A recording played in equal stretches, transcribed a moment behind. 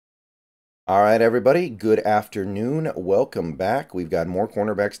All right, everybody, good afternoon. Welcome back. We've got more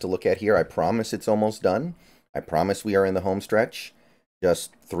cornerbacks to look at here. I promise it's almost done. I promise we are in the home stretch.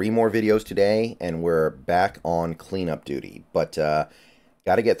 Just 3 more videos today, and we're back on cleanup duty. But got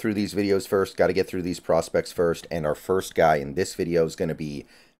to get through these videos first, got to get through these prospects first, and our first guy in this video is going to be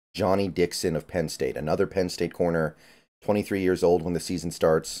Johnny Dixon of Penn State, another Penn State corner, 23 years old when the season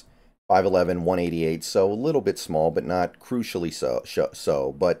starts, 5'11", 188, so a little bit small, but not crucially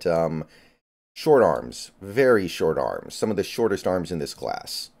so. But short arms, very short arms. Some of the shortest arms in this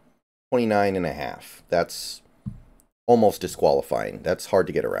class. 29 and a half. That's almost disqualifying. That's hard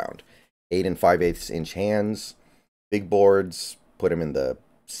to get around. 8 and 5/8 inch hands. Big boards. Put him in the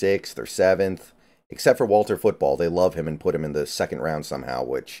 6th or 7th. Except for Walter Football. They love him and put him in the 2nd round somehow,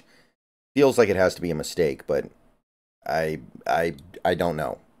 which feels like it has to be a mistake, but I don't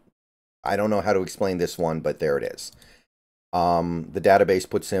know. I don't know how to explain this one, but there it is. The database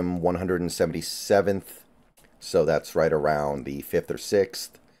puts him 177th, so that's right around the 5th or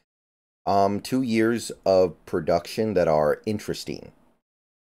 6th. 2 years of production that are interesting.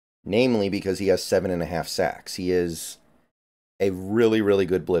 Namely because he has 7.5 sacks. He is a really, really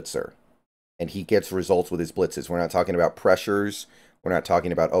good blitzer. And he gets results with his blitzes. We're not talking about pressures. We're not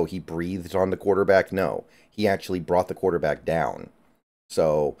talking about, oh, he breathed on the quarterback. No, he actually brought the quarterback down.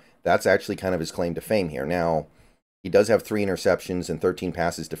 So that's actually kind of his claim to fame here. Now, he does have 3 interceptions and 13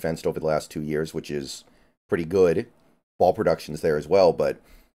 passes defensed over the last 2 years, which is pretty good. Ball production's there as well, but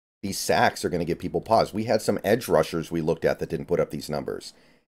these sacks are going to give people pause. We had some edge rushers we looked at that didn't put up these numbers.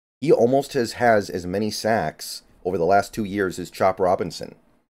 He almost has as many sacks over the last 2 years as Chop Robinson.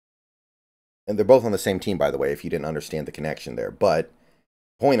 And they're both on the same team, by the way, if you didn't understand the connection there. But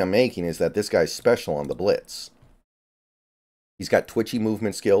the point I'm making is that this guy's special on the blitz. He's got twitchy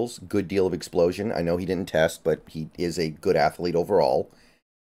movement skills, good deal of explosion. I know he didn't test, but he is a good athlete overall.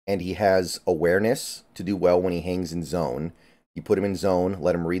 And he has awareness to do well when he hangs in zone. You put him in zone,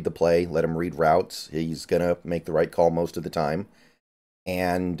 let him read the play, let him read routes. He's going to make the right call most of the time.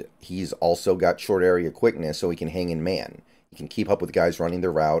 And he's also got short area quickness, so he can hang in man. He can keep up with guys running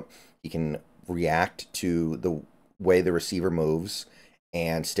their route. He can react to the way the receiver moves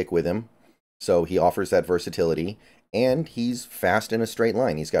and stick with him. So he offers that versatility. And he's fast in a straight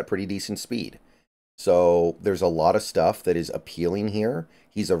line. He's got pretty decent speed. So there's a lot of stuff that is appealing here.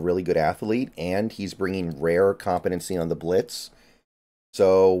 He's a really good athlete, and he's bringing rare competency on the blitz.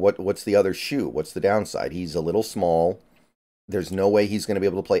 So what's the other shoe? What's the downside? He's a little small. There's no way he's going to be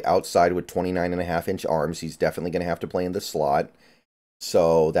able to play outside with 29.5-inch arms. He's definitely going to have to play in the slot.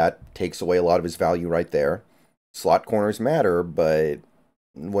 So that takes away a lot of his value right there. Slot corners matter, but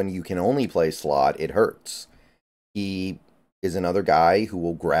when you can only play slot, it hurts. He is another guy who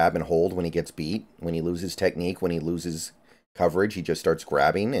will grab and hold when he gets beat. When he loses technique, when he loses coverage, he just starts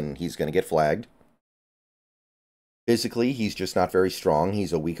grabbing, and he's going to get flagged. Physically, he's just not very strong.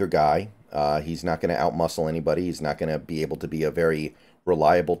 He's a weaker guy. He's not going to outmuscle anybody. He's not going to be able to be a very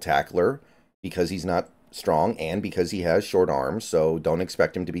reliable tackler because he's not strong and because he has short arms. So don't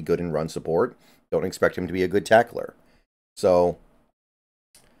expect him to be good in run support. Don't expect him to be a good tackler. So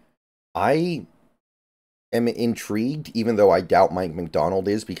I am intrigued, even though I doubt Mike McDonald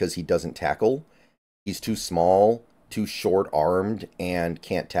is because he doesn't tackle. He's too small, too short-armed, and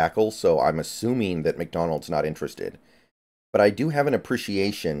can't tackle, so I'm assuming that McDonald's not interested. But I do have an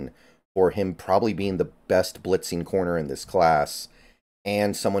appreciation for him probably being the best blitzing corner in this class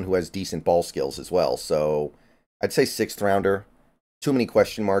and someone who has decent ball skills as well. So I'd say 6th rounder. Too many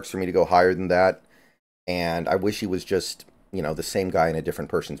question marks for me to go higher than that. And I wish he was just, the same guy in a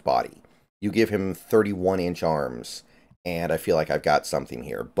different person's body. You give him 31-inch arms, and I feel like I've got something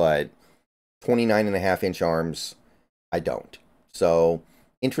here. But 29.5-inch arms, I don't. So,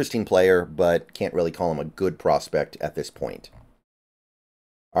 interesting player, but can't really call him a good prospect at this point.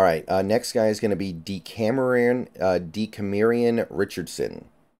 All right, next guy is going to be Decamerion Richardson.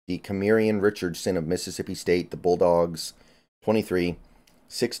 Decamerion Richardson of Mississippi State, the Bulldogs, 23,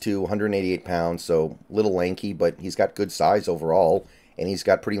 6'2", 188 pounds, so little lanky, but he's got good size overall. And he's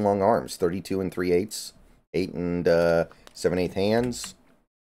got pretty long arms, 32 and 3/8, 8 and 7/8 hands.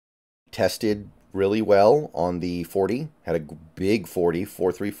 Tested really well on the 40. Had a big 40,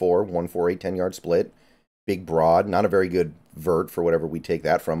 4.34, 1.48, 10-yard split. Big broad, not a very good vert for whatever we take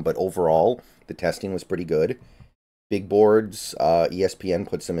that from, but overall, the testing was pretty good. Big boards, ESPN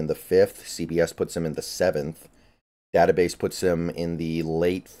puts him in the 5th, CBS puts him in the 7th. Database puts him in the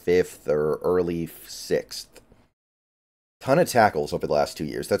late 5th or early 6th. Ton of tackles over the last 2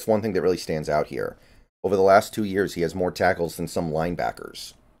 years. That's one thing that really stands out here. Over the last 2 years, he has more tackles than some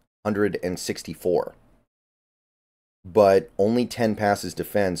linebackers. 164. but only 10 passes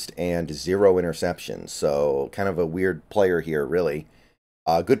defensed and 0 interceptions. So kind of a weird player here, really.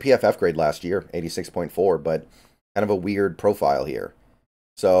 Good PFF grade last year, 86.4, but kind of a weird profile here.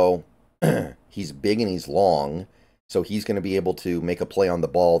 So he's big and he's long, so he's going to be able to make a play on the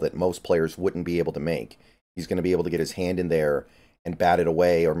ball that most players wouldn't be able to make. He's going to be able to get his hand in there and bat it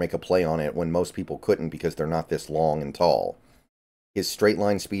away or make a play on it when most people couldn't because they're not this long and tall. His straight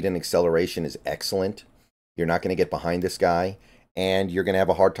line speed and acceleration is excellent. You're not going to get behind this guy, and you're going to have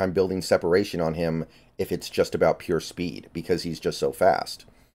a hard time building separation on him if it's just about pure speed because he's just so fast.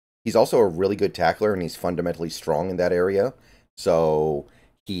 He's also a really good tackler, and he's fundamentally strong in that area. So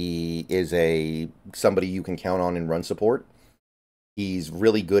he is somebody you can count on in run support. He's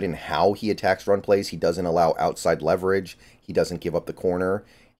really good in how he attacks run plays. He doesn't allow outside leverage. He doesn't give up the corner.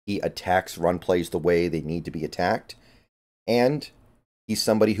 He attacks run plays the way they need to be attacked. And he's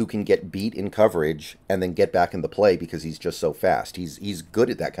somebody who can get beat in coverage and then get back in the play because he's just so fast. He's good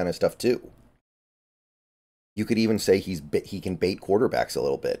at that kind of stuff too. You could even say he can bait quarterbacks a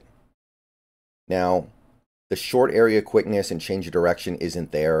little bit. Now, the short area quickness and change of direction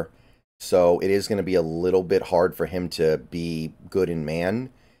isn't there, so it is going to be a little bit hard for him to be good in man,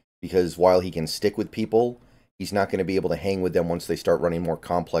 because while he can stick with people, he's not going to be able to hang with them once they start running more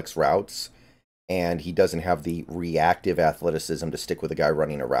complex routes, and he doesn't have the reactive athleticism to stick with a guy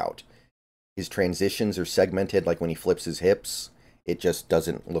running a route. His transitions are segmented, like when he flips his hips, it just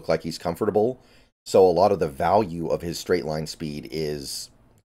doesn't look like he's comfortable, so a lot of the value of his straight line speed is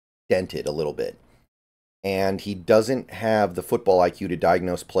dented a little bit. And he doesn't have the football IQ to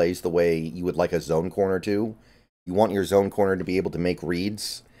diagnose plays the way you would like a zone corner to. You want your zone corner to be able to make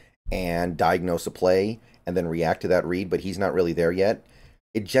reads and diagnose a play and then react to that read, but he's not really there yet.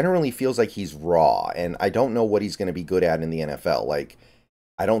 It generally feels like he's raw, and I don't know what he's going to be good at in the NFL. Like,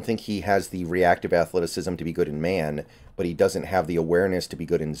 I don't think he has the reactive athleticism to be good in man, but he doesn't have the awareness to be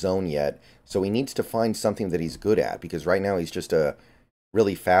good in zone yet. So he needs to find something that he's good at, because right now he's just a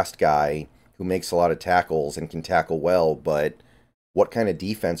really fast guy who makes a lot of tackles and can tackle well, but what kind of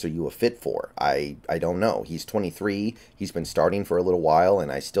defense are you a fit for? I don't know. He's 23. He's been starting for a little while,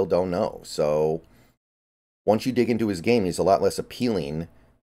 and I still don't know. So once you dig into his game, he's a lot less appealing,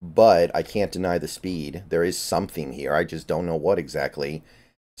 but I can't deny the speed. There is something here. I just don't know what exactly.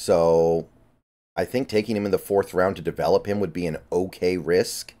 So I think taking him in the 4th round to develop him would be an okay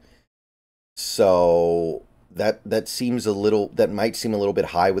risk. So that might seem a little bit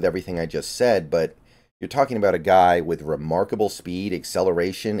high with everything I just said, but you're talking about a guy with remarkable speed,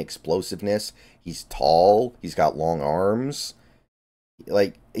 acceleration, explosiveness. He's tall. He's got long arms.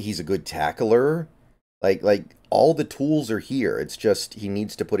 Like, he's a good tackler. Like all the tools are here. It's just he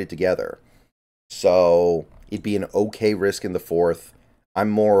needs to put it together. So it'd be an okay risk in the 4th. I'm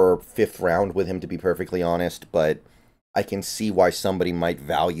more 5th round with him, to be perfectly honest, but I can see why somebody might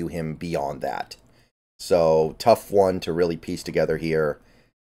value him beyond that. So, tough one to really piece together here.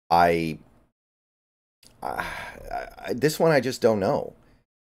 This one I just don't know.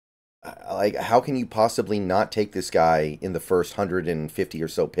 Like, how can you possibly not take this guy in the first 150 or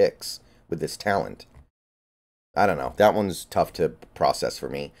so picks with this talent? I don't know. That one's tough to process for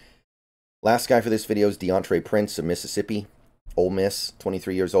me. Last guy for this video is DeAndre Prince of Mississippi. Ole Miss,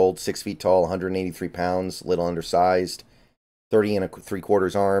 23 years old, 6 feet tall, 183 pounds, little undersized. 30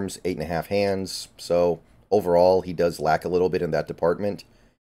 3/4 arms, 8.5 hands. So overall, he does lack a little bit in that department.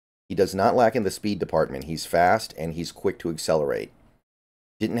 He does not lack in the speed department. He's fast and he's quick to accelerate.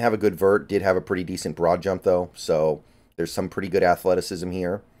 Didn't have a good vert, did have a pretty decent broad jump though. So there's some pretty good athleticism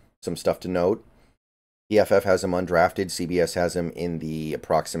here. Some stuff to note. PFF has him undrafted. CBS has him in the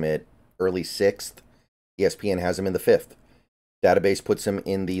approximate early 6th. ESPN has him in the 5th. Database puts him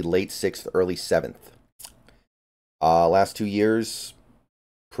in the late 6th, early 7th. Last 2 years,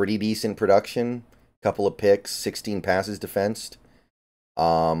 pretty decent production. Couple of picks, 16 passes defensed.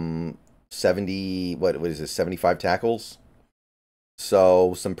 75 tackles.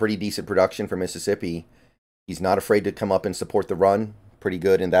 So some pretty decent production for Mississippi. He's not afraid to come up and support the run. Pretty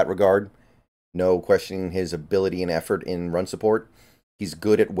good in that regard. No questioning his ability and effort in run support. He's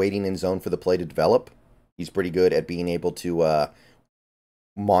good at waiting in zone for the play to develop. He's pretty good at being able to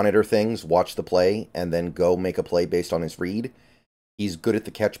monitor things, watch the play, and then go make a play based on his read. He's good at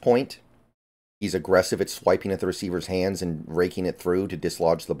the catch point. He's aggressive at swiping at the receiver's hands and raking it through to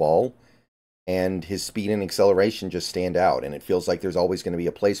dislodge the ball. And his speed and acceleration just stand out. And it feels like there's always going to be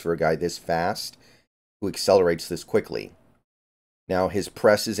a place for a guy this fast who accelerates this quickly. Now, his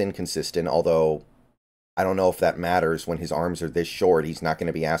press is inconsistent, although I don't know if that matters. When his arms are this short, he's not going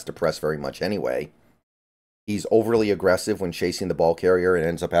to be asked to press very much anyway. He's overly aggressive when chasing the ball carrier and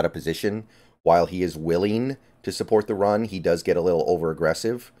ends up out of position, while he is willing to support the run. He does get a little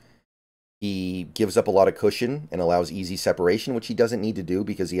over-aggressive. He gives up a lot of cushion and allows easy separation, which he doesn't need to do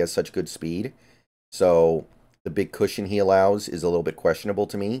because he has such good speed. So the big cushion he allows is a little bit questionable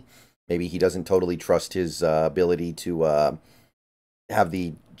to me. Maybe he doesn't totally trust his ability to have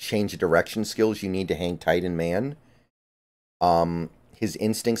the change of direction skills you need to hang tight in man. His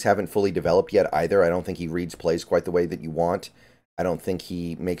instincts haven't fully developed yet either. I don't think he reads plays quite the way that you want. I don't think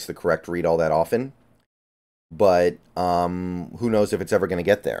he makes the correct read all that often. But who knows if it's ever going to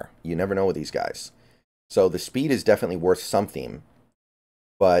get there. You never know with these guys. So the speed is definitely worth something.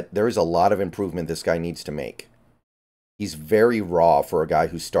 But there is a lot of improvement this guy needs to make. He's very raw for a guy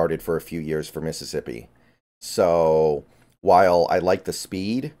who started for a few years for Mississippi. So while I like the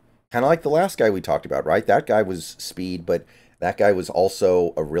speed, kind of like the last guy we talked about, right? That guy was speed, but that guy was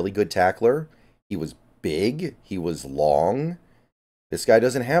also a really good tackler. He was big. He was long. This guy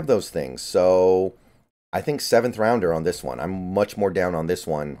doesn't have those things. So I think 7th rounder on this one. I'm much more down on this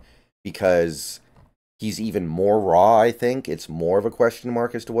one because he's even more raw, I think. It's more of a question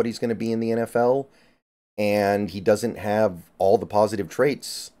mark as to what he's going to be in the NFL. And he doesn't have all the positive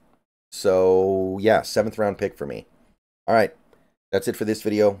traits. So, yeah, 7th round pick for me. All right, that's it for this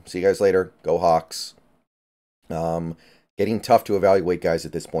video. See you guys later. Go Hawks. Getting tough to evaluate guys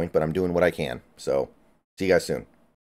at this point, but I'm doing what I can. So, see you guys soon.